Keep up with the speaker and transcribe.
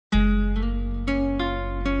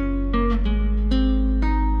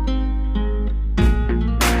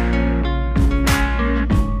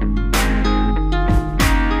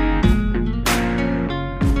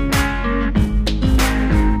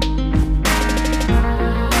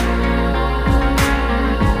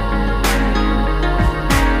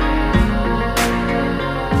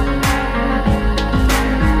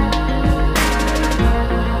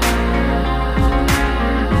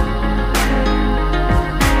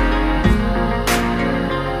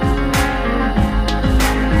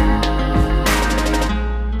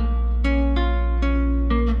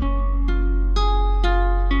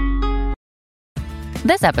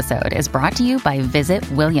This episode is brought to you by Visit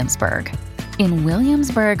Williamsburg. In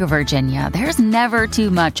Williamsburg, Virginia, there's never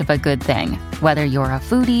too much of a good thing. Whether you're a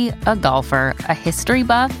foodie, a golfer, a history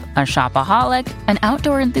buff, a shopaholic, an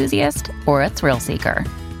outdoor enthusiast, or a thrill seeker,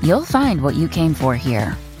 you'll find what you came for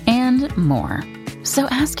here and more. So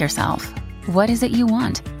ask yourself, what is it you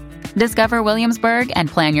want? Discover Williamsburg and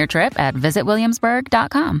plan your trip at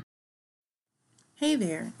visitwilliamsburg.com. Hey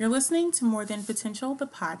there, you're listening to More Than Potential, the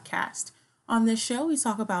podcast. On this show, we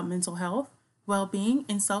talk about mental health, well-being,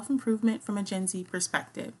 and self-improvement from a Gen Z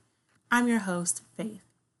perspective. I'm your host, Faith.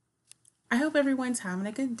 I hope everyone's having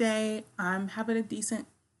a good day. I'm having a decent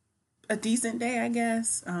day, I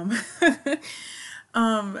guess. I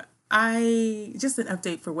just an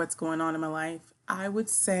update for what's going on in my life. I would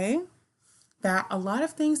say that a lot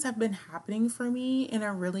of things have been happening for me in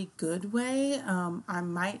a really good way. I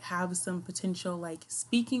might have some potential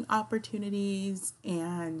speaking opportunities,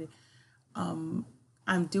 and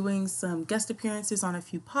I'm doing some guest appearances on a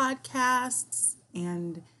few podcasts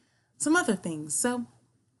and some other things. So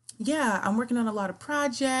yeah, I'm working on a lot of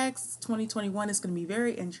projects. 2021 is going to be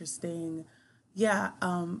very interesting. Yeah,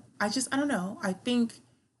 I don't know. I think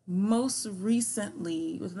most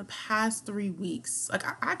recently, within the past 3 weeks,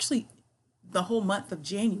 the whole month of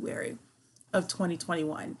January of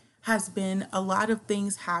 2021 has been a lot of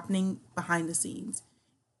things happening behind the scenes.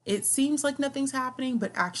 It seems like nothing's happening,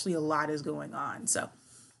 but actually a lot is going on. So,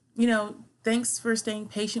 thanks for staying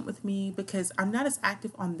patient with me because I'm not as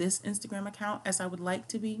active on this Instagram account as I would like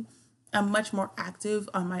to be. I'm much more active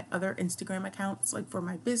on my other Instagram accounts, like for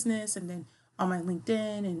my business and then on my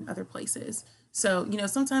LinkedIn and other places. So,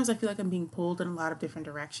 sometimes I feel like I'm being pulled in a lot of different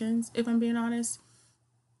directions, if I'm being honest.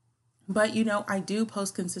 But, I do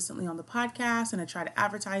post consistently on the podcast and I try to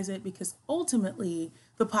advertise it because ultimately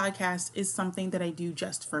the podcast is something that I do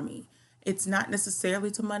just for me. It's not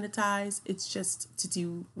necessarily to monetize. It's just to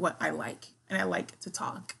do what I like. And I like to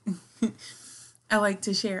talk. I like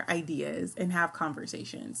to share ideas and have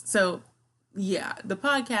conversations. So yeah, the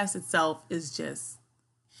podcast itself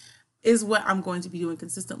is what I'm going to be doing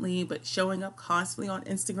consistently, but showing up constantly on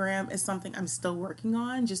Instagram is something I'm still working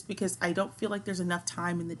on just because I don't feel like there's enough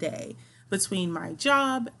time in the day between my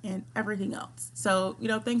job and everything else. So,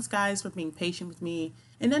 thanks guys for being patient with me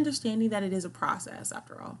and understanding that it is a process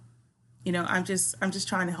after all. I'm just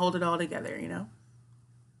trying to hold it all together,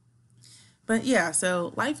 But yeah,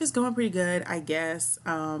 so life is going pretty good, I guess.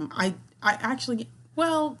 I actually,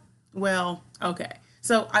 okay.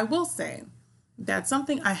 So I will say that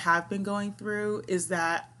something I have been going through is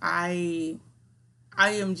that I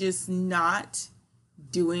am just not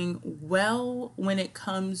doing well when it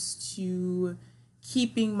comes to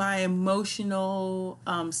keeping my emotional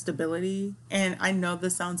stability. And I know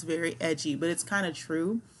this sounds very edgy, but it's kind of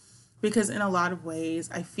true because in a lot of ways,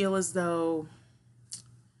 I feel as though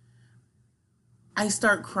I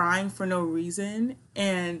start crying for no reason.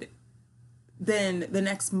 And then the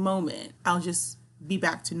next moment, I'll just be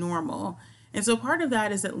back to normal. And so part of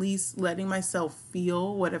that is at least letting myself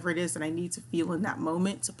feel whatever it is that I need to feel in that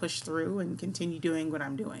moment to push through and continue doing what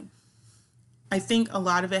I'm doing. I think a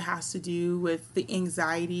lot of it has to do with the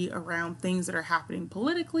anxiety around things that are happening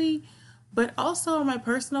politically, but also in my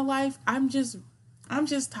personal life, I'm just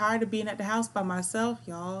tired of being at the house by myself,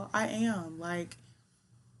 y'all. I am.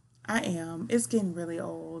 It's getting really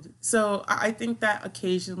old. So I think that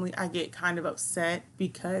occasionally I get kind of upset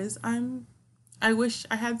because I wish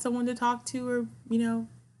I had someone to talk to or,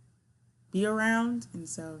 be around. And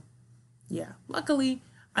so, yeah, luckily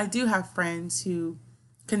I do have friends who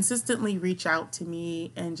consistently reach out to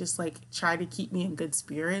me and just try to keep me in good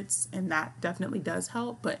spirits. And that definitely does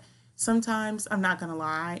help. But sometimes, I'm not going to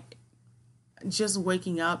lie, just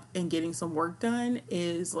waking up and getting some work done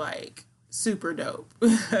is super dope.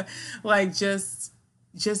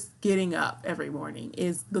 Just getting up every morning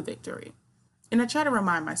is the victory. And I try to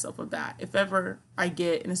remind myself of that. If ever I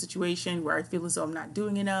get in a situation where I feel as though I'm not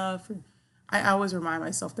doing enough, I always remind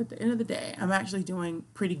myself that at the end of the day, I'm actually doing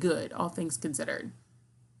pretty good, all things considered.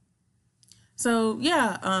 So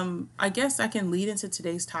yeah, I guess I can lead into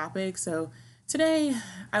today's topic. So today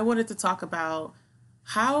I wanted to talk about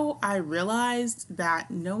how I realized that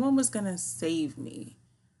no one was going to save me.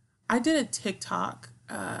 I did a TikTok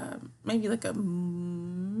maybe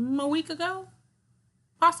a week ago,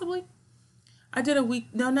 possibly. I did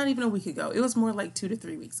not even a week ago. It was more like 2 to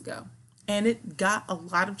 3 weeks ago. And it got a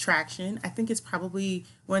lot of traction. I think it's probably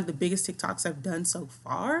one of the biggest TikToks I've done so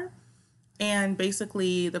far. And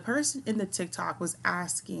basically, the person in the TikTok was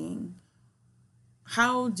asking,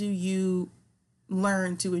 how do you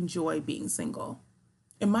learn to enjoy being single?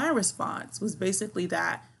 And my response was basically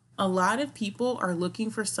that A lot of people are looking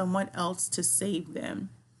for someone else to save them.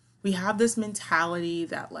 We have this mentality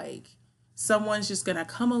that like someone's just going to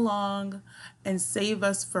come along and save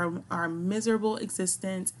us from our miserable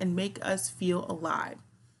existence and make us feel alive.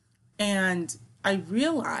 And I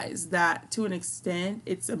realize that to an extent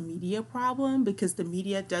it's a media problem because the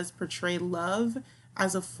media does portray love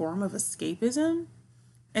as a form of escapism.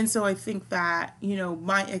 And so I think that,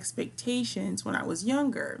 my expectations when I was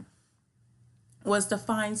younger was to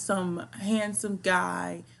find some handsome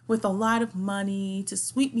guy with a lot of money to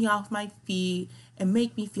sweep me off my feet and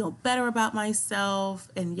make me feel better about myself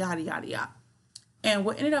and yada, yada, yada. And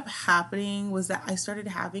what ended up happening was that I started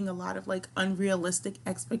having a lot of like unrealistic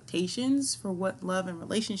expectations for what love and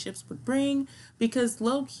relationships would bring because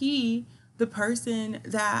low key, the person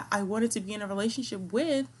that I wanted to be in a relationship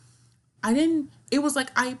with, it was like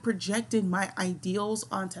I projected my ideals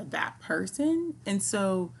onto that person. And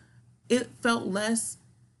so it felt less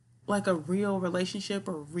like a real relationship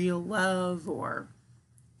or real love or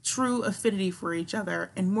true affinity for each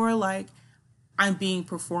other and more like I'm being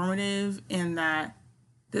performative and that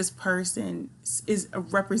this person is a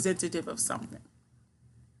representative of something.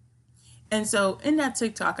 And so in that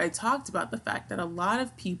TikTok, I talked about the fact that a lot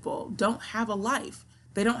of people don't have a life.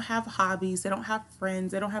 They don't have hobbies. They don't have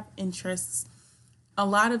friends. They don't have interests. A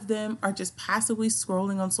lot of them are just passively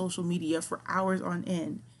scrolling on social media for hours on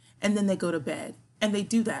end. And then they go to bed. And they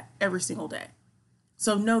do that every single day.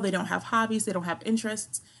 So no, they don't have hobbies. They don't have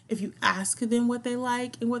interests. If you ask them what they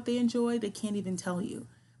like and what they enjoy, they can't even tell you.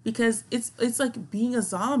 Because it's like being a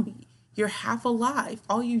zombie. You're half alive.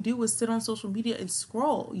 All you do is sit on social media and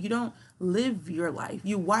scroll. You don't live your life.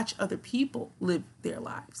 You watch other people live their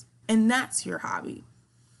lives. And that's your hobby.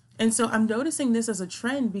 And so I'm noticing this as a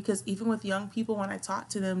trend because even with young people, when I talk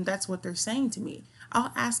to them, that's what they're saying to me.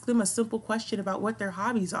 I'll ask them a simple question about what their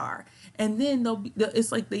hobbies are. And then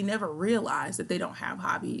it's like they never realize that they don't have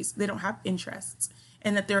hobbies. They don't have interests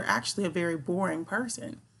and that they're actually a very boring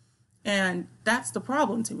person. And that's the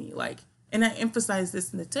problem to me. Like, and I emphasize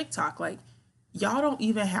this in the TikTok, like, y'all don't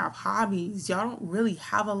even have hobbies. Y'all don't really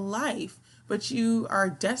have a life, but you are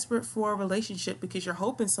desperate for a relationship because you're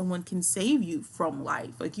hoping someone can save you from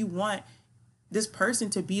life. Like you want this person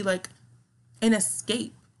to be like an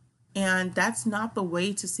escape. And that's not the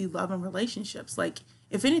way to see love and relationships. Like,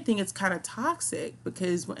 if anything, it's kind of toxic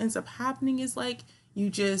because what ends up happening is like you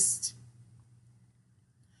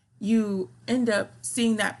end up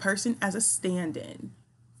seeing that person as a stand-in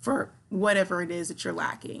for whatever it is that you're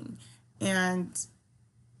lacking. And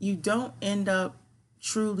you don't end up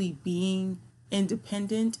truly being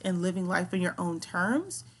independent and living life on your own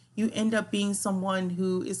terms. You end up being someone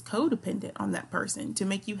who is codependent on that person to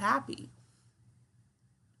make you happy.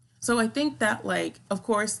 So I think that, like, of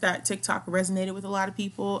course, that TikTok resonated with a lot of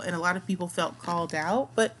people and a lot of people felt called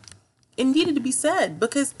out, but it needed to be said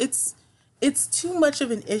because it's too much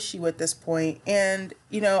of an issue at this point. And,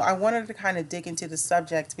 I wanted to kind of dig into the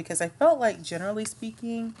subject because I felt like, generally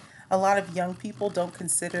speaking, a lot of young people don't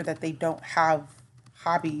consider that they don't have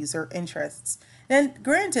hobbies or interests. And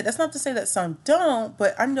granted, that's not to say that some don't,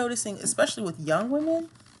 but I'm noticing, especially with young women,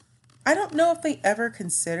 I don't know if they ever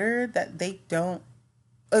consider that they don't,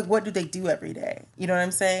 like, what do they do every day? You know what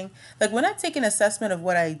I'm saying? Like, when I take an assessment of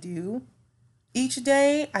what I do, each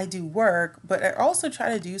day I do work, but I also try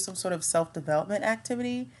to do some sort of self-development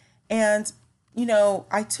activity. And,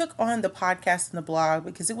 I took on the podcast and the blog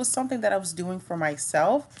because it was something that I was doing for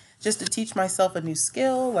myself, just to teach myself a new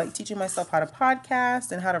skill, like teaching myself how to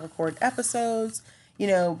podcast and how to record episodes,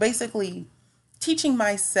 basically teaching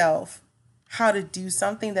myself how to do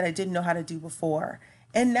something that I didn't know how to do before.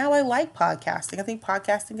 And now I like podcasting. I think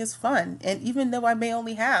podcasting is fun. And even though I may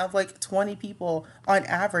only have like 20 people on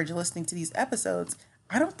average listening to these episodes,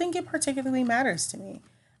 I don't think it particularly matters to me.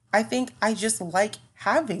 I think I just like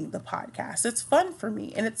having the podcast. It's fun for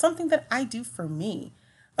me. And it's something that I do for me.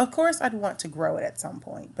 Of course, I'd want to grow it at some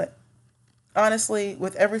point. But honestly,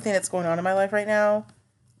 with everything that's going on in my life right now,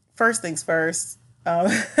 first things first.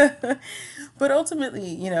 But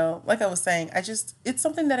ultimately, like I was saying, it's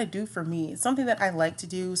something that I do for me. It's something that I like to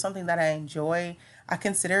do, something that I enjoy. I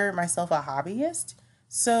consider myself a hobbyist.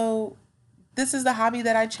 So this is the hobby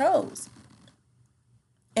that I chose.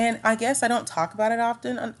 And I guess I don't talk about it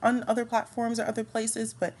often on other platforms or other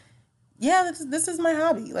places, but yeah, this is my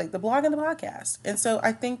hobby, like the blog and the podcast. And so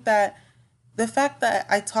I think that the fact that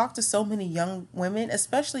I talk to so many young women,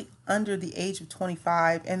 especially under the age of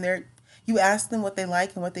 25, and you ask them what they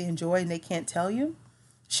like and what they enjoy and they can't tell you,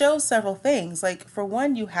 shows several things. Like, for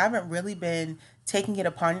one, you haven't really been taking it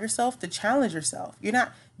upon yourself to challenge yourself. You're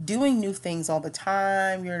not doing new things all the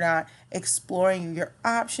time. You're not exploring your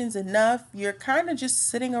options enough. You're kind of just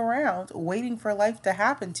sitting around waiting for life to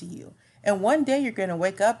happen to you. And one day you're going to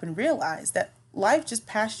wake up and realize that life just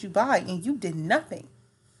passed you by and you did nothing.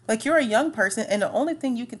 Like, you're a young person and the only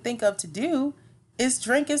thing you can think of to do is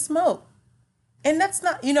drink and smoke. And that's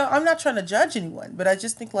not, I'm not trying to judge anyone, but I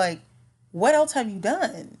just think, like, what else have you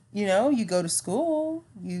done? You go to school,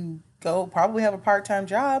 you go probably have a part-time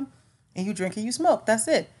job, and you drink and you smoke. That's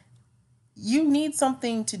it. You need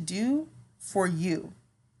something to do for you.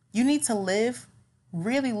 You need to live,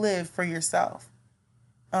 really live for yourself.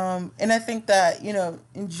 And I think that,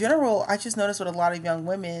 in general, I just noticed with a lot of young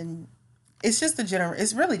women,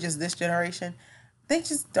 it's really just this generation. They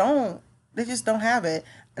just don't have it.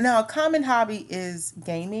 Now, a common hobby is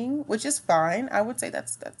gaming, which is fine. I would say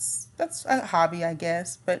that's a hobby, I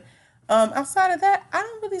guess. But outside of that, I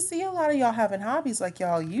don't really see a lot of y'all having hobbies like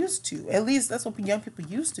y'all used to. At least that's what young people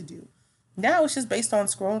used to do. Now it's just based on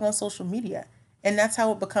scrolling on social media. And that's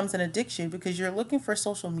how it becomes an addiction, because you're looking for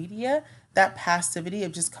social media, that passivity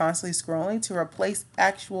of just constantly scrolling, to replace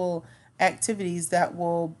actual activities that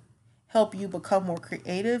will help you become more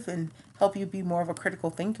creative and help you be more of a critical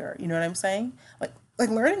thinker. You know what I'm saying? Like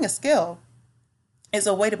learning a skill is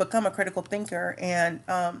a way to become a critical thinker and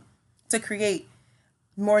to create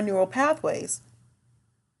more neural pathways.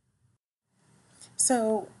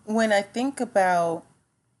 So when I think about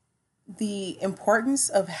the importance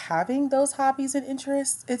of having those hobbies and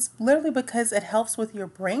interests, it's literally because it helps with your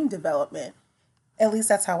brain development. At least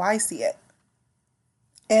that's how I see it.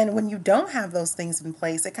 And when you don't have those things in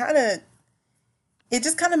place, it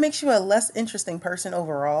just kind of makes you a less interesting person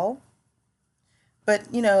overall. But,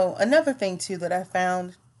 another thing too that I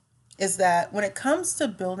found is that when it comes to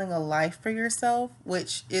building a life for yourself,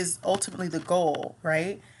 which is ultimately the goal,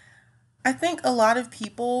 right? I think a lot of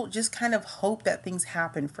people just kind of hope that things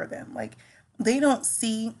happen for them. Like, they don't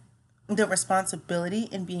see the responsibility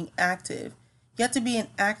in being active. You have to be an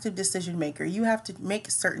active decision maker. You have to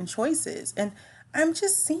make certain choices. And I'm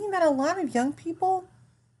just seeing that a lot of young people,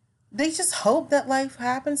 they just hope that life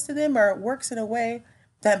happens to them or it works in a way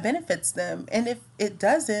that benefits them. And if it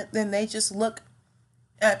doesn't, then they just look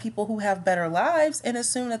at people who have better lives and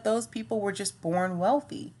assume that those people were just born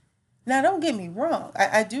wealthy. Now, don't get me wrong.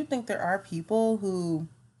 I do think there are people who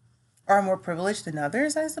are more privileged than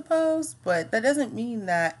others, I suppose, but that doesn't mean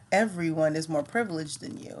that everyone is more privileged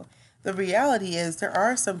than you. The reality is there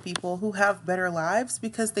are some people who have better lives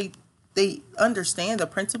because they understand the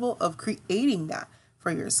principle of creating that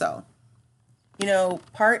for yourself.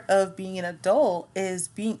 Part of being an adult is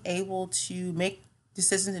being able to make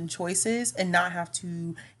decisions and choices and not have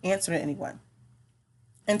to answer to anyone.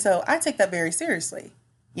 And so I take that very seriously.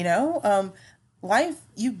 Life,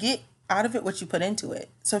 you get out of it what you put into it.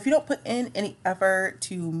 So if you don't put in any effort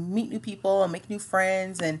to meet new people and make new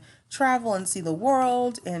friends and travel and see the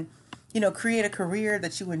world and, create a career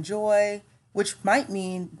that you enjoy, which might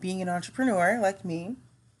mean being an entrepreneur like me,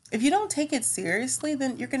 if you don't take it seriously,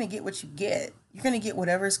 then you're going to get what you get. You're going to get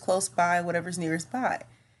whatever's close by, whatever's nearest by.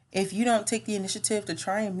 If you don't take the initiative to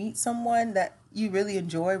try and meet someone that you really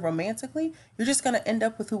enjoy romantically, you're just going to end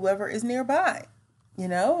up with whoever is nearby,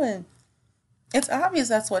 and it's obvious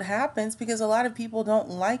that's what happens because a lot of people don't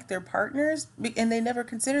like their partners and they never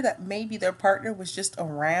consider that maybe their partner was just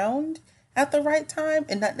around at the right time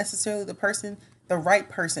and not necessarily the right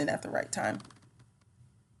person at the right time.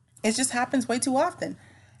 It just happens way too often.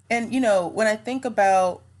 And, when I think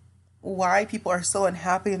about why people are so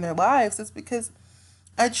unhappy in their lives, it's because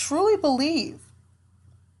I truly believe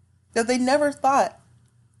that they never thought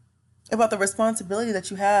about the responsibility that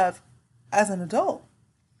you have as an adult.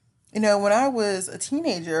 When I was a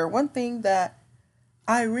teenager, one thing that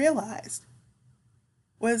I realized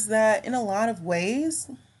was that in a lot of ways,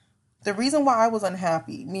 the reason why I was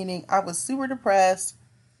unhappy, meaning I was super depressed,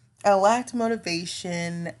 I lacked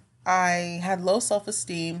motivation, I had low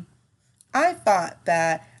self-esteem, I thought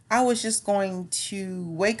that I was just going to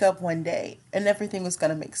wake up one day and everything was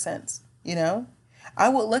going to make sense, I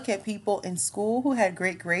would look at people in school who had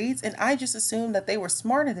great grades and I just assumed that they were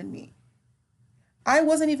smarter than me. I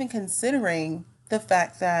wasn't even considering the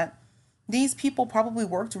fact that these people probably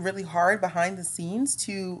worked really hard behind the scenes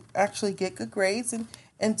to actually get good grades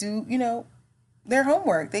and do, their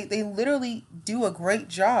homework. They literally do a great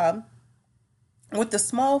job with the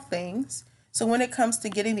small things. So when it comes to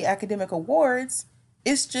getting the academic awards,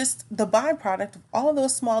 it's just the byproduct of all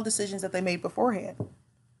those small decisions that they made beforehand.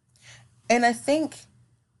 And I think,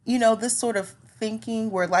 this sort of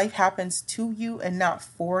thinking where life happens to you and not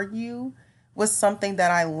for you was something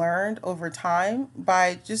that I learned over time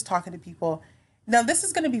by just talking to people Now, this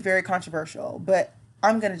is going to be very controversial, but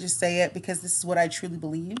I'm going to just say it because this is what I truly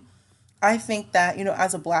believe. I think that,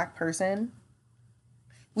 as a Black person,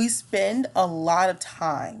 we spend a lot of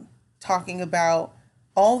time talking about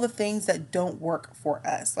all the things that don't work for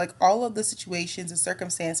us, like all of the situations and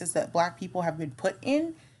circumstances that Black people have been put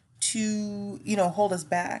in to, hold us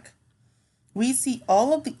back. We see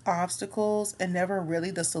all of the obstacles and never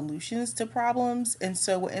really the solutions to problems. And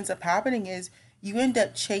so what ends up happening is you end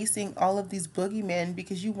up chasing all of these boogeymen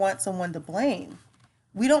because you want someone to blame.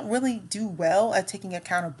 We don't really do well at taking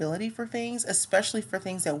accountability for things, especially for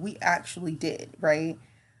things that we actually did, right?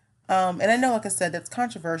 And I know, like I said, that's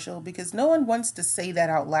controversial because no one wants to say that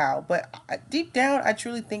out loud. But deep down, I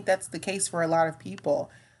truly think that's the case for a lot of people.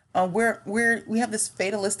 We have this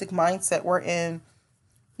fatalistic mindset we're in,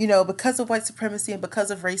 because of white supremacy and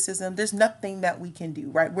because of racism. There's nothing that we can do,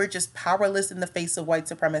 right? We're just powerless in the face of white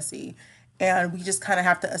supremacy, and we just kind of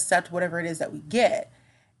have to accept whatever it is that we get.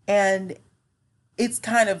 And it's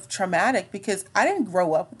kind of traumatic because I didn't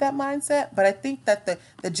grow up with that mindset, but I think that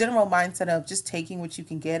the general mindset of just taking what you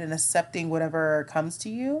can get and accepting whatever comes to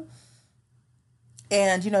you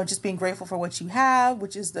and, just being grateful for what you have,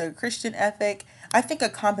 which is the Christian ethic. I think a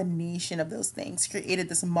combination of those things created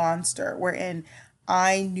this monster wherein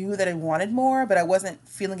I knew that I wanted more, but I wasn't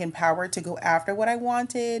feeling empowered to go after what I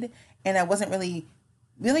wanted. And I wasn't really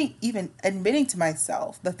even admitting to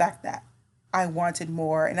myself the fact that I wanted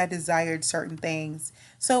more and I desired certain things.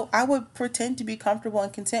 So I would pretend to be comfortable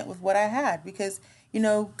and content with what I had because,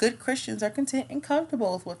 good Christians are content and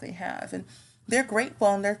comfortable with what they have and they're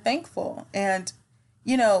grateful and they're thankful. And,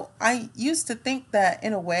 I used to think that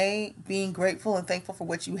in a way, being grateful and thankful for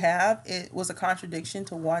what you have, it was a contradiction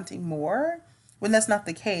to wanting more when that's not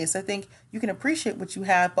the case. I think you can appreciate what you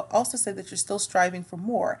have, but also say that you're still striving for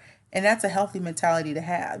more. And that's a healthy mentality to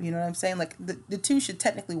have. You know what I'm saying? Like the two should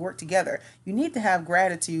technically work together. You need to have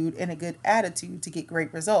gratitude and a good attitude to get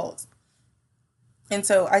great results. And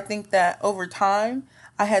so I think that over time,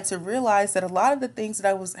 I had to realize that a lot of the things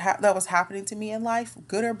that was happening to me in life,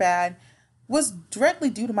 good or bad, was directly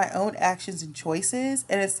due to my own actions and choices.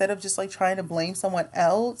 And instead of just like trying to blame someone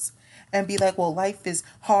else and be like, well, life is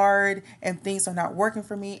hard and things are not working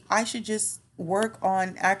for me, I should just work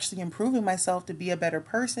on actually improving myself to be a better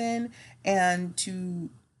person and to,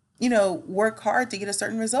 work hard to get a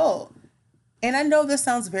certain result. And I know this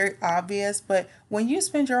sounds very obvious, but when you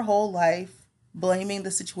spend your whole life blaming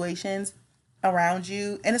the situations around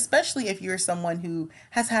you, and especially if you're someone who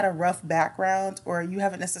has had a rough background or you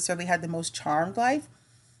haven't necessarily had the most charmed life,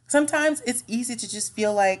 sometimes it's easy to just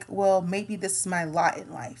feel like, well, maybe this is my lot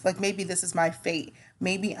in life. Like maybe this is my fate.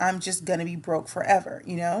 Maybe I'm just going to be broke forever.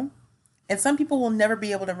 And some people will never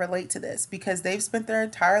be able to relate to this because they've spent their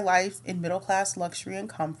entire life in middle class luxury and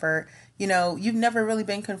comfort. You've never really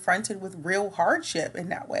been confronted with real hardship in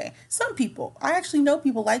that way. Some people, I actually know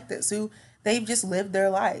people like this who they've just lived their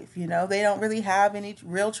life. They don't really have any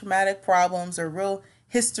real traumatic problems or real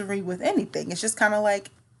history with anything. It's just kind of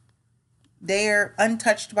like they're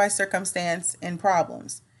untouched by circumstance and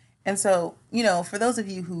problems. And so, for those of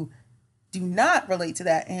you who do not relate to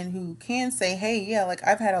that and who can say, hey, yeah, like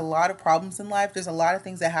I've had a lot of problems in life. There's a lot of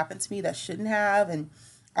things that happened to me that shouldn't have. And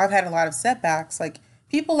I've had a lot of setbacks. Like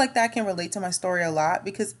people like that can relate to my story a lot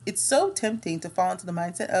because it's so tempting to fall into the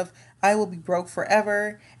mindset of I will be broke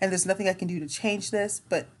forever and there's nothing I can do to change this.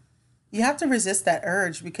 But you have to resist that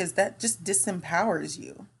urge because that just disempowers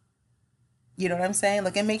you. You know what I'm saying?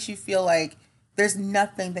 Like it makes you feel like there's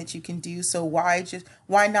nothing that you can do. So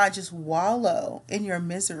why not just wallow in your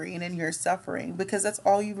misery and in your suffering? Because that's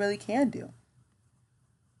all you really can do.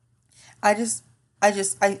 I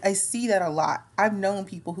see that a lot. I've known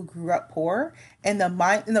people who grew up poor and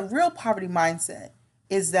the real poverty mindset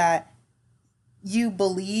is that you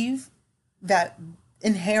believe that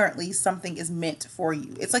inherently something is meant for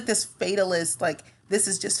you. It's like this fatalist, like this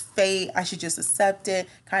is just fate, I should just accept it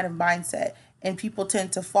kind of mindset. And people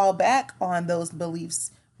tend to fall back on those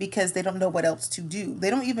beliefs because they don't know what else to do.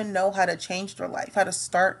 They don't even know how to change their life, how to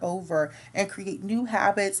start over and create new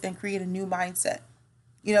habits and create a new mindset.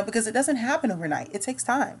 Because it doesn't happen overnight. It takes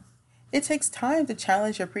time. It takes time to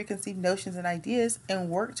challenge your preconceived notions and ideas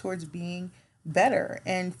and work towards being better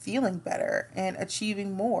and feeling better and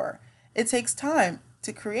achieving more. It takes time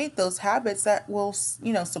to create those habits that will,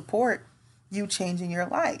 support you changing your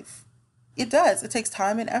life. It does. It takes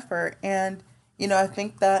time and effort. And, I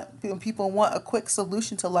think that when people want a quick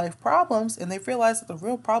solution to life problems and they realize that the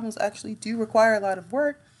real problems actually do require a lot of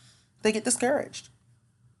work, they get discouraged.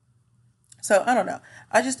 So I don't know.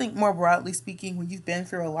 I just think more broadly speaking, when you've been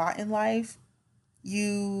through a lot in life,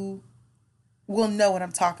 you will know what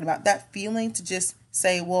I'm talking about. That feeling to just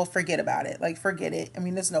say, well, forget about it. Like, forget it. I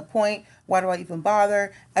mean, there's no point. Why do I even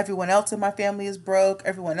bother? Everyone else in my family is broke.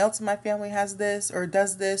 Everyone else in my family has this or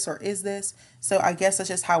does this or is this. So I guess that's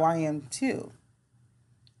just how I am too.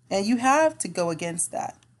 And you have to go against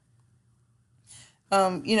that.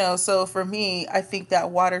 So for me, I think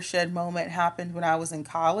that watershed moment happened when I was in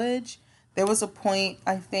college. There was a point,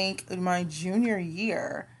 I think, in my junior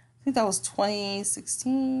year. I think that was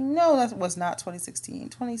 2016. No, that was not 2016.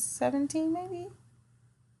 2017, maybe?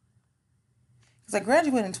 Because I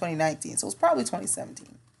graduated in 2019, so it was probably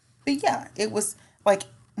 2017. But yeah, it was like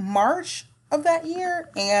March of that year.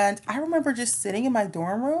 And I remember just sitting in my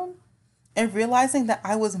dorm room and realizing that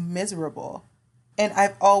I was miserable. And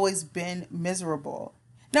I've always been miserable.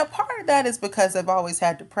 Now, part of that is because I've always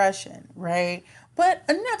had depression, right? But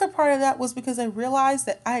another part of that was because I realized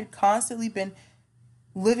that I had constantly been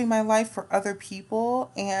living my life for other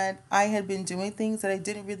people, and I had been doing things that I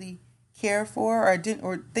didn't really care for,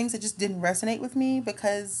 or things that just didn't resonate with me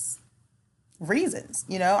because reasons.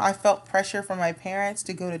 I felt pressure from my parents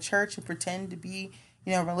to go to church and pretend to be,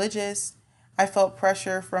 religious. I felt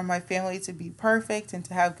pressure from my family to be perfect and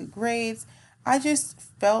to have good grades. I just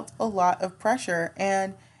felt a lot of pressure.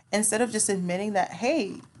 And instead of just admitting that,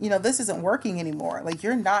 hey, this isn't working anymore, like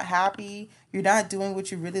you're not happy, you're not doing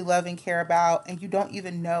what you really love and care about, and you don't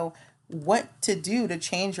even know what to do to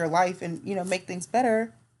change your life and, make things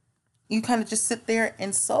better, you kind of just sit there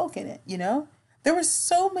and sulk in it. There were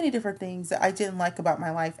so many different things that I didn't like about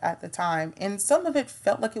my life at the time, and some of it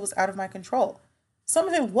felt like it was out of my control. Some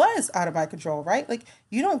of it was out of my control, right? Like,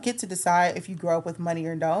 you don't get to decide if you grow up with money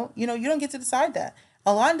or don't. You don't get to decide that.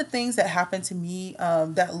 A lot of the things that happened to me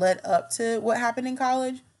that led up to what happened in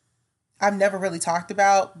college, I've never really talked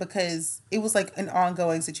about because it was like an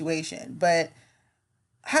ongoing situation. But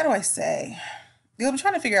how do I say? I'm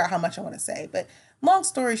trying to figure out how much I want to say. But long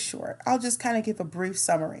story short, I'll just kind of give a brief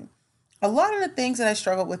summary. A lot of the things that I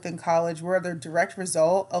struggled with in college were the direct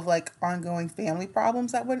result of like ongoing family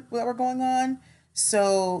problems that were going on.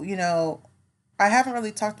 So, I haven't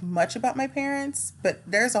really talked much about my parents, but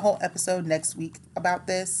there's a whole episode next week about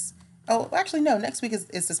this. Oh, actually, no, next week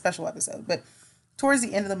is a special episode. But towards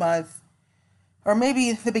the end of the month, or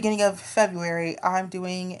maybe the beginning of February, I'm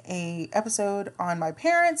doing a episode on my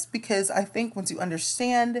parents because I think once you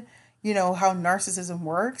understand, how narcissism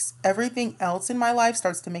works, everything else in my life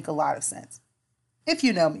starts to make a lot of sense. If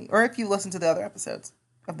you know me, or if you listen to the other episodes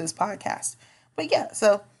of this podcast. But yeah,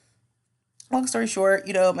 so long story short,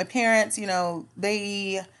 my parents,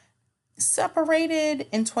 they separated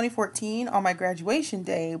in 2014 on my graduation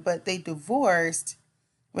day, but they divorced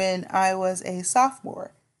when I was a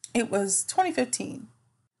sophomore. It was 2015.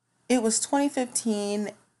 It was 2015,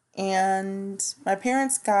 and my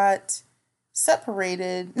parents got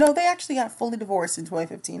separated. No, they actually got fully divorced in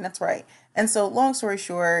 2015. That's right. And so, long story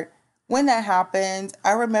short, when that happened,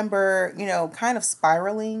 I remember, kind of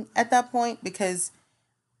spiraling at that point because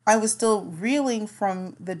I was still reeling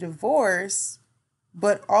from the divorce,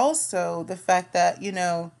 but also the fact that,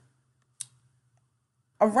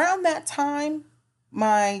 around that time,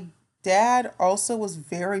 my dad also was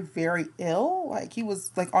very, very ill. Like, he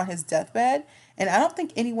was like on his deathbed. And I don't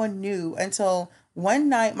think anyone knew until one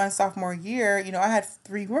night, my sophomore year, I had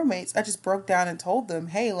 3 roommates. I just broke down and told them,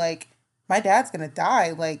 hey, like, my dad's going to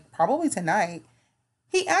die, like, probably tonight.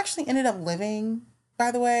 He actually ended up living,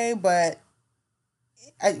 by the way, but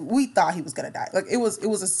we thought he was going to die. Like, it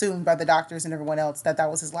was assumed by the doctors and everyone else that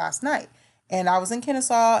was his last night. And I was in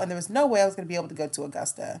Kennesaw, and there was no way I was going to be able to go to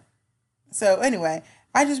Augusta. So anyway,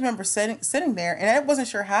 I just remember sitting there, and I wasn't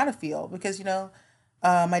sure how to feel because,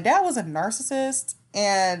 my dad was a narcissist,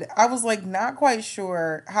 and I was like not quite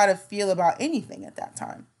sure how to feel about anything at that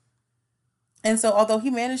time. And so although he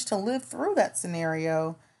managed to live through that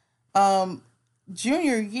scenario,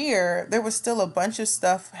 junior year, there was still a bunch of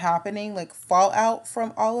stuff happening, like fallout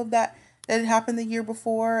from all of that had happened the year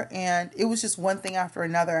before. And it was just one thing after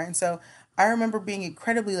another. And so I remember being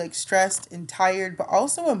incredibly like stressed and tired, but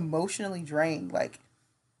also emotionally drained. Like,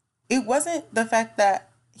 it wasn't the fact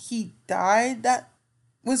that he died that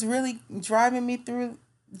was really driving me through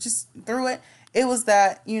it. It was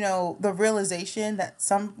that, the realization that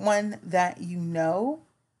someone that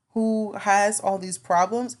who has all these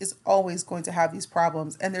problems is always going to have these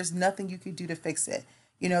problems, and there's nothing you could do to fix it.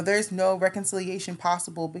 There's no reconciliation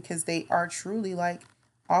possible because they are truly like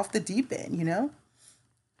off the deep end.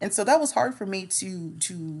 And so that was hard for me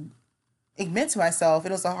to admit to myself.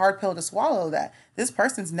 It was a hard pill to swallow that this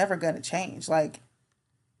person's never going to change. Like,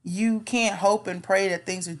 you can't hope and pray that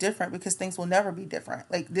things are different because things will never be different.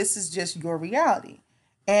 Like, this is just your reality.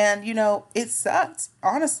 And, it sucked.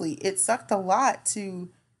 Honestly, it sucked a lot to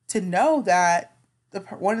know that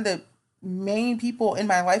one of the main people in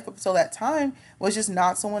my life up until that time was just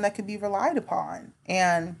not someone that could be relied upon.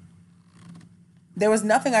 And there was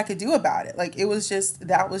nothing I could do about it. Like, it was just,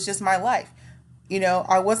 that was just my life.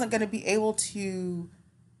 I wasn't going to be able to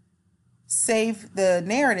save the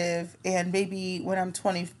narrative and maybe when I'm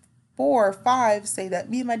 24 or 5 say that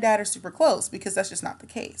me and my dad are super close, because that's just not the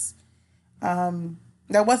case.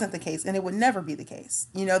 That wasn't the case, and it would never be the case.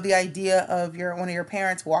 The idea of one of your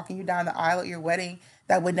parents walking you down the aisle at your wedding,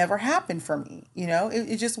 that would never happen for me.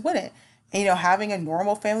 It just wouldn't. And, having a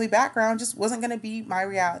normal family background just wasn't going to be my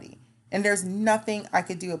reality. And there's nothing I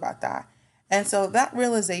could do about that. And so that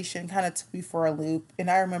realization kind of took me for a loop.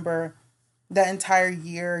 And I remember that entire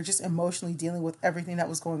year just emotionally dealing with everything that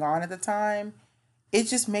was going on at the time. It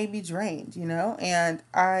just made me drained, And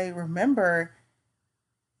I remember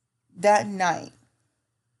that night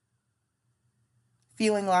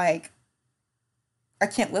feeling like I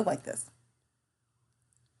can't live like this.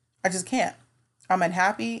 I just can't. I'm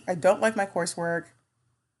unhappy. I don't like my coursework.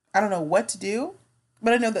 I don't know what to do,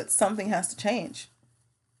 but I know that something has to change.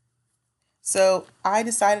 So I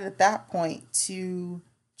decided at that point to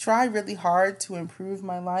try really hard to improve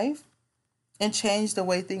my life and change the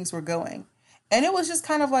way things were going. And it was just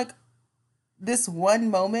kind of like this one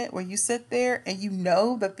moment where you sit there and you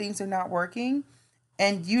know that things are not working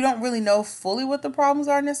and you don't really know fully what the problems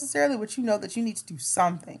are necessarily, but you know that you need to do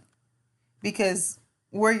something because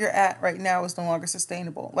where you're at right now is no longer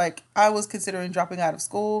sustainable. Like, I was considering dropping out of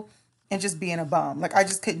school and just being a bum. Like, I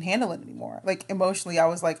just couldn't handle it anymore. Like, emotionally, I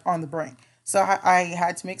was like on the brink. So I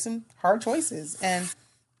had to make some hard choices. And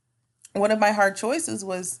one of my hard choices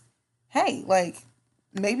was, hey, like,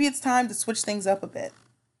 maybe it's time to switch things up a bit.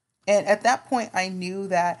 And at that point, I knew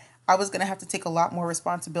that I was going to have to take a lot more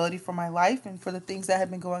responsibility for my life and for the things that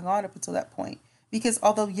had been going on up until that point. Because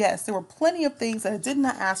although, yes, there were plenty of things that I did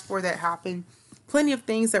not ask for that happened, plenty of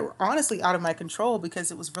things that were honestly out of my control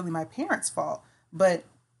because it was really my parents' fault. But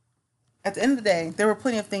at the end of the day, there were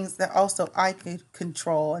plenty of things that also I could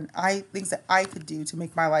control and things that I could do to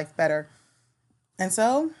make my life better. And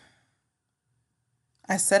so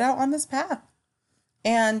I set out on this path.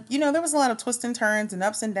 And, there was a lot of twists and turns and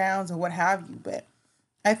ups and downs and what have you. But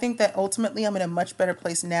I think that ultimately I'm in a much better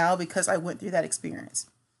place now because I went through that experience.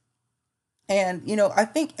 And, I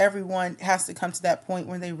think everyone has to come to that point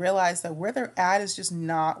when they realize that where they're at is just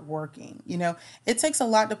not working. It takes a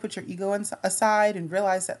lot to put your ego aside and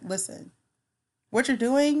realize that, listen, what you're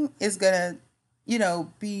doing is going to,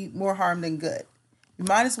 be more harm than good. You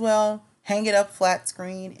might as well hang it up flat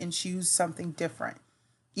screen and choose something different,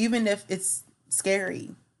 even if it's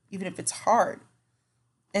scary, even if it's hard.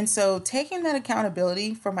 And so taking that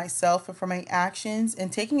accountability for myself and for my actions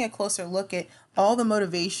and taking a closer look at all the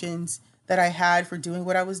motivations that I had for doing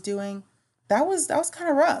what I was doing, that was kind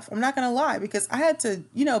of rough. I'm not going to lie, because I had to,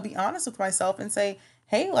 be honest with myself and say,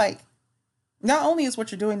 hey, like, not only is what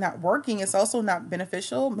you're doing not working, it's also not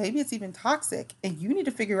beneficial. Maybe it's even toxic, and you need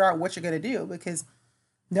to figure out what you're going to do because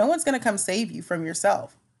no one's going to come save you from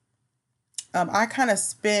yourself. I kind of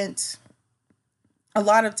spent a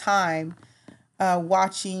lot of time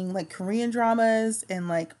watching like Korean dramas and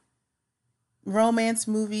like romance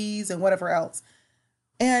movies and whatever else.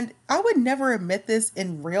 And I would never admit this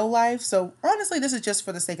in real life. So honestly, this is just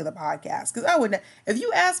for the sake of the podcast. Because I would, if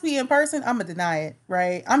you ask me in person, I'm going to deny it,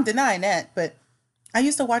 right? I'm denying that. But I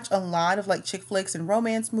used to watch a lot of like chick flicks and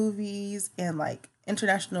romance movies and like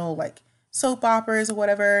international like soap operas or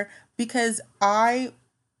whatever. Because I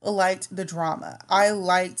liked the drama. I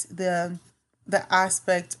liked the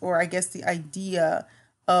aspect, or I guess the idea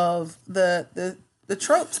of the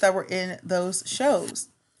tropes that were in those shows.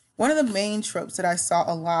 One of the main tropes that I saw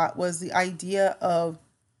a lot was the idea of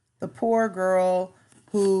the poor girl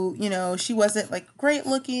who, she wasn't like great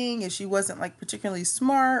looking and she wasn't like particularly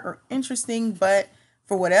smart or interesting, but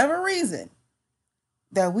for whatever reason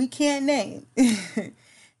that we can't name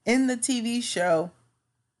in the TV show,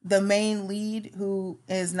 the main lead, who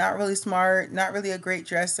is not really smart, not really a great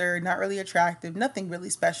dresser, not really attractive, nothing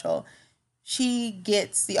really special, she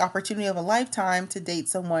gets the opportunity of a lifetime to date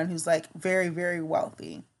someone who's like very, very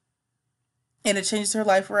wealthy. And it changes her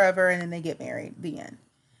life forever, and then they get married, the end.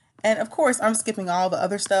 And of course, I'm skipping all the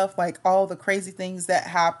other stuff, like all the crazy things that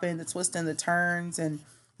happen, the twists and the turns, and,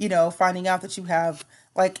 finding out that you have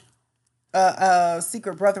like a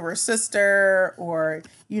secret brother or sister, or,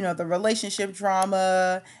 the relationship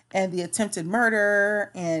drama and the attempted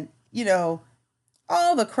murder and,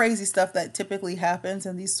 all the crazy stuff that typically happens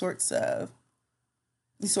in these sorts of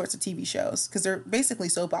TV shows, because they're basically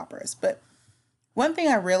soap operas. But one thing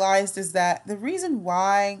I realized is that the reason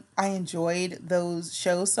why I enjoyed those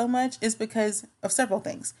shows so much is because of several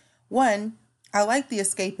things. One, I liked the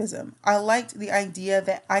escapism. I liked the idea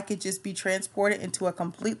that I could just be transported into a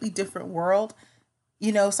completely different world,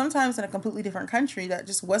 sometimes in a completely different country that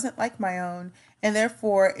just wasn't like my own. And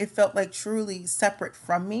therefore, it felt like truly separate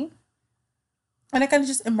from me. And I kind of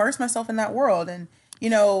just immerse myself in that world and,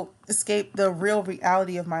 escape the real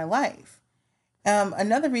reality of my life.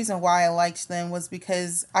 Another reason why I liked them was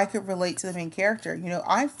because I could relate to the main character.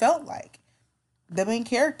 I felt like the main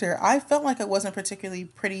character, I felt like it wasn't particularly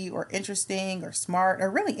pretty or interesting or smart or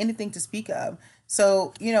really anything to speak of.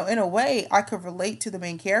 So, in a way, I could relate to the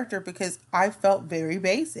main character because I felt very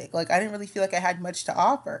basic. Like, I didn't really feel like I had much to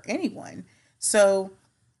offer anyone. So,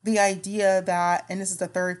 the idea that, and this is the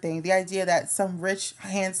third thing, the idea that some rich,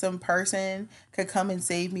 handsome person could come and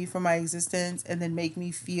save me from my existence and then make me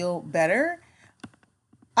feel better.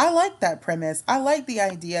 I like that premise. I like the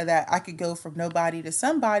idea that I could go from nobody to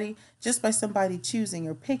somebody just by somebody choosing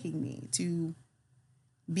or picking me to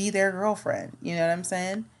be their girlfriend. You know what I'm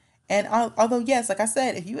saying? And although, yes, like I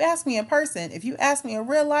said, if you ask me in person, if you ask me in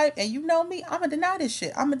real life and you know me, I'm going to deny this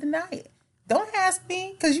shit. I'm going to deny it. Don't ask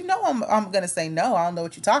me because I'm going to say no. I don't know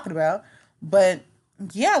what you're talking about. But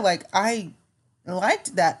yeah, like I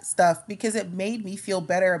liked that stuff because it made me feel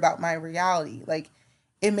better about my reality. Like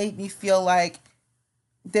it made me feel like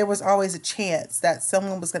there was always a chance that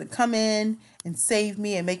someone was going to come in and save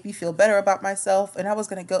me and make me feel better about myself. And I was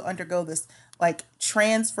going to go undergo this like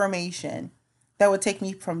transformation that would take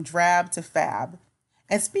me from drab to fab.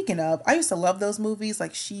 And speaking of, I used to love those movies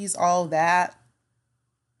like She's All That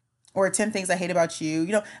or 10 Things I Hate About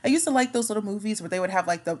You. I used to like those little movies where they would have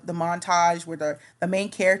like the montage where the main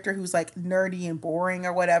character who's like nerdy and boring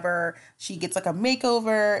or whatever, she gets like a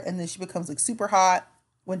makeover and then she becomes like super hot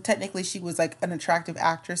when technically she was like an attractive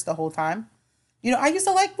actress the whole time. I used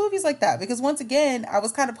to like movies like that because once again, I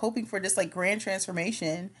was kind of hoping for this like grand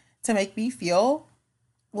transformation to make me feel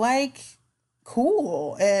like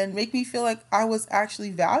cool and make me feel like I was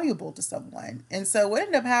actually valuable to someone. And so what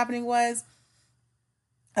ended up happening was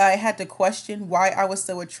I had to question why I was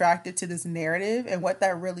so attracted to this narrative and what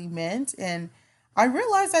that really meant. And I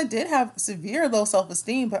realized I did have severe low self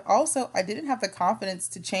esteem, but also I didn't have the confidence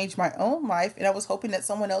to change my own life. And I was hoping that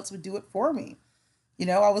someone else would do it for me.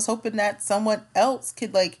 I was hoping that someone else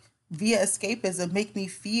could, like, via escapism, make me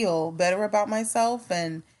feel better about myself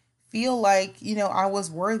and feel like, I was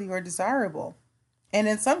worthy or desirable. And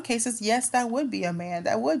in some cases, yes, that would be a man.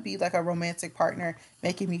 That would be like a romantic partner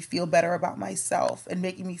making me feel better about myself and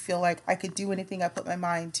making me feel like I could do anything I put my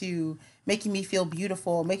mind to, making me feel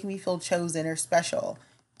beautiful, making me feel chosen or special.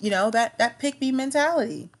 That pick me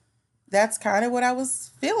mentality. That's kind of what I was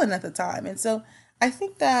feeling at the time. And so I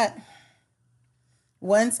think that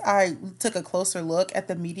once I took a closer look at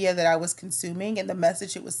the media that I was consuming and the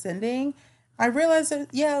message it was sending, I realized that,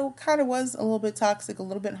 yeah, it kind of was a little bit toxic, a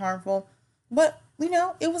little bit harmful. But,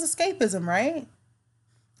 it was escapism, right?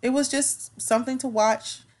 It was just something to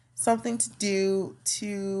watch, something to do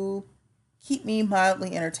to keep me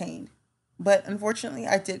mildly entertained. But unfortunately,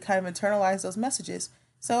 I did kind of internalize those messages.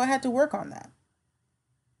 So I had to work on that.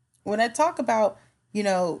 When I talk about,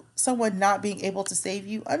 someone not being able to save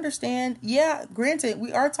you, understand, yeah, granted,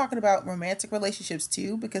 we are talking about romantic relationships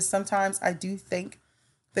too, because sometimes I do think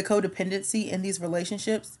the codependency in these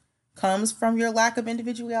relationships comes from your lack of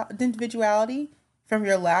individuality, from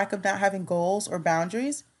your lack of not having goals or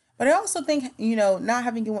boundaries. But I also think, not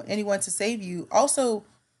having anyone to save you also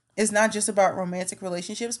is not just about romantic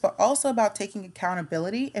relationships, but also about taking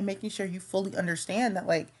accountability and making sure you fully understand that,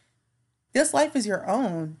 like, this life is your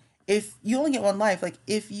own. If you only get one life, like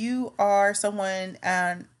if you are someone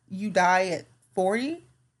and you die at 40,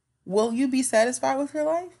 will you be satisfied with your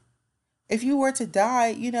life? If you were to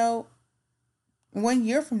die, 1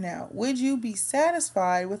 year from now, would you be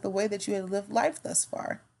satisfied with the way that you had lived life thus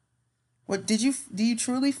far? Do you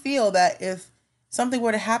truly feel that if something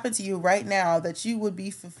were to happen to you right now, that you would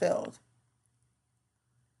be fulfilled?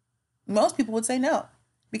 Most people would say no,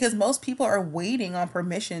 because most people are waiting on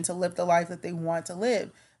permission to live the life that they want to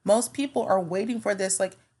live. Most people are waiting for this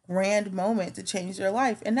like grand moment to change their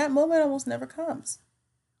life, and that moment almost never comes.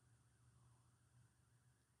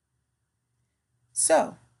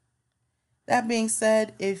 So, that being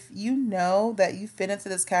said, if you know that you fit into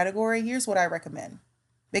this category, here's what I recommend.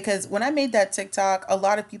 Because when I made that TikTok, a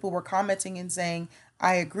lot of people were commenting and saying,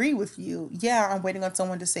 I agree with you. Yeah, I'm waiting on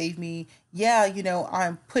someone to save me. Yeah,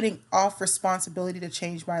 I'm putting off responsibility to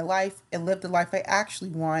change my life and live the life I actually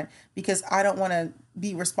want because I don't want to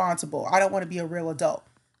be responsible. I don't want to be a real adult.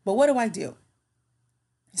 But what do I do?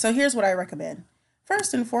 So here's what I recommend.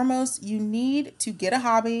 First and foremost, you need to get a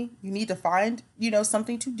hobby. You need to find,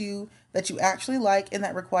 something to do that you actually like and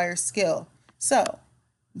that requires skill. So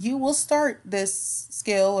you will start this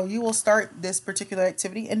skill or you will start this particular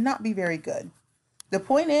activity and not be very good. The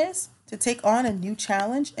point is to take on a new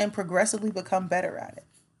challenge and progressively become better at it.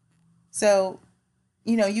 So,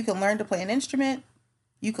 you can learn to play an instrument,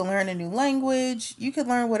 you can learn a new language, you can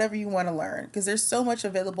learn whatever you want to learn because there's so much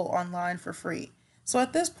available online for free. So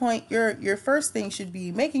at this point, your first thing should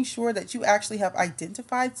be making sure that you actually have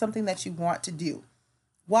identified something that you want to do.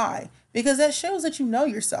 Why? Because that shows that you know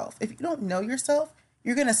yourself. If you don't know yourself,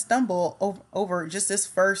 you're going to stumble over just this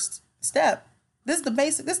first step. This is the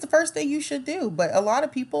basic, this is the first thing you should do. But a lot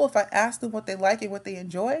of people, if I ask them what they like and what they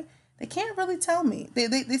enjoy, they can't really tell me. They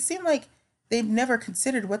seem like they've never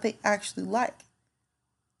considered what they actually like.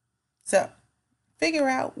 So figure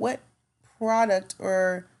out what product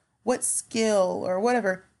or what skill or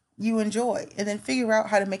whatever you enjoy, and then figure out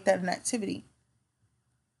how to make that an activity.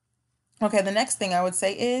 Okay, the next thing I would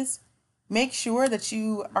say is make sure that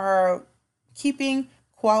you are keeping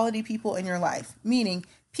quality people in your life, meaning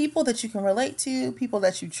people that you can relate to, people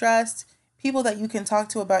that you trust, people that you can talk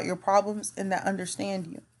to about your problems and that understand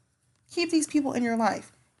you. Keep these people in your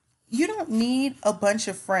life. You don't need a bunch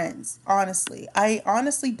of friends, honestly. I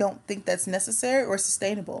honestly don't think that's necessary or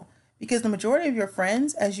sustainable because the majority of your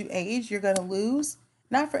friends, as you age, you're going to lose,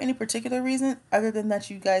 not for any particular reason other than that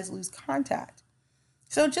you guys lose contact.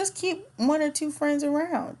 So just keep one or two friends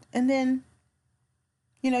around and then,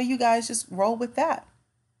 you guys just roll with that.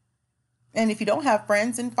 And if you don't have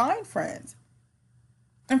friends, then find friends.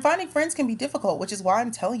 And finding friends can be difficult, which is why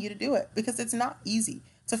I'm telling you to do it because it's not easy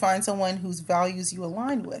to find someone whose values you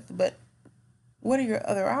align with. But what are your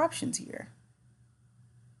other options here?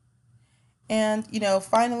 And,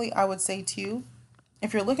 finally, I would say too,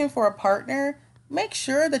 if you're looking for a partner, make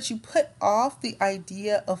sure that you put off the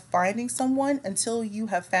idea of finding someone until you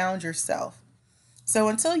have found yourself. So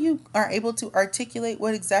until you are able to articulate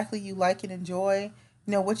what exactly you like and enjoy,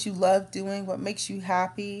 what you love doing, what makes you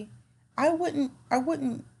happy, I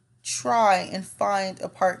wouldn't try and find a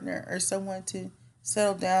partner or someone to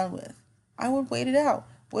settle down with. I would wait it out.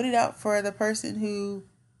 Wait it out for the person who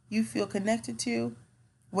you feel connected to.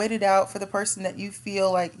 Wait it out for the person that you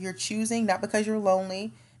feel like you're choosing, not because you're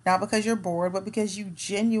lonely, not because you're bored, but because you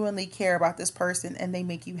genuinely care about this person and they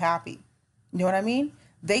make you happy. You know what I mean?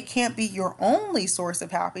 They can't be your only source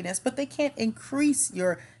of happiness, but they can't increase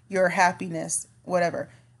your happiness, whatever.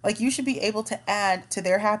 Like you should be able to add to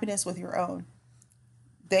their happiness with your own.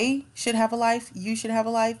 They should have a life, you should have a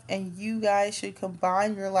life, and you guys should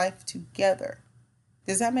combine your life together.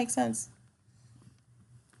 Does that make sense?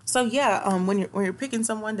 So yeah, when you're picking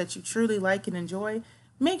someone that you truly like and enjoy,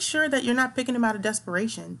 make sure that you're not picking them out of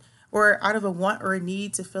desperation or out of a want or a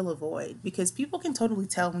need to fill a void, because people can totally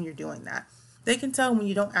tell when you're doing that. They can tell when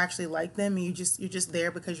you don't actually like them and you're just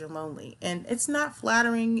there because you're lonely. And it's not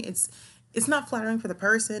flattering. It's not flattering for the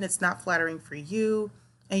person, it's not flattering for you,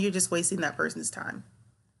 and you're just wasting that person's time.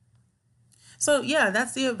 So yeah,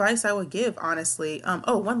 that's the advice I would give, honestly.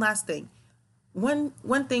 One last thing. One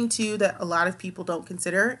thing too that a lot of people don't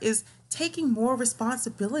consider is taking more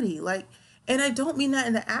responsibility. And I don't mean that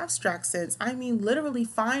in the abstract sense. I mean literally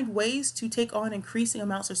find ways to take on increasing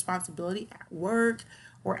amounts of responsibility at work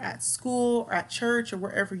or at school or at church or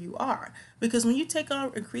wherever you are. Because when you take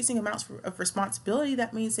on increasing amounts of responsibility,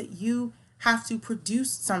 that means that you have to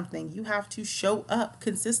produce something. You have to show up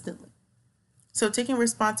consistently. So taking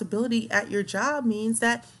responsibility at your job means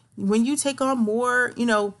that when you take on more,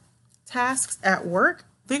 tasks at work,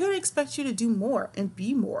 they're going to expect you to do more and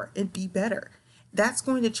be better. That's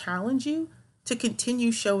going to challenge you to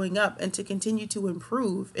continue showing up and to continue to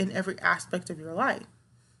improve in every aspect of your life.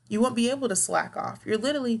 You won't be able to slack off. You're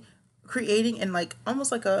literally creating and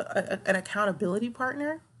almost like an accountability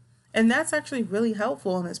partner. And that's actually really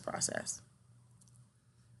helpful in this process.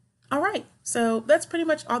 All right, so that's pretty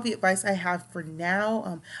much all the advice I have for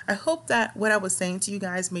now. I hope that what I was saying to you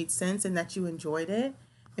guys made sense and that you enjoyed it.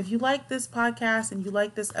 If you like this podcast and you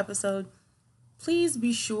like this episode, please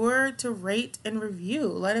be sure to rate and review.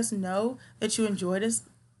 Let us know that you enjoyed us.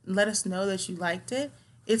 Let us know that you liked it.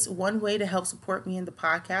 It's one way to help support me in the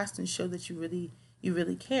podcast and show that you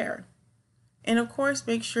really care. And of course,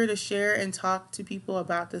 make sure to share and talk to people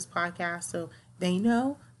about this podcast so they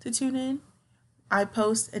know to tune in. I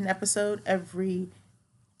post an episode every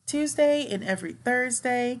Tuesday and every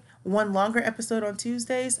Thursday, one longer episode on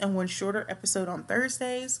Tuesdays and one shorter episode on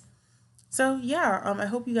Thursdays. So yeah, I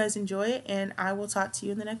hope you guys enjoy it, and I will talk to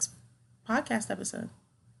you in the next podcast episode.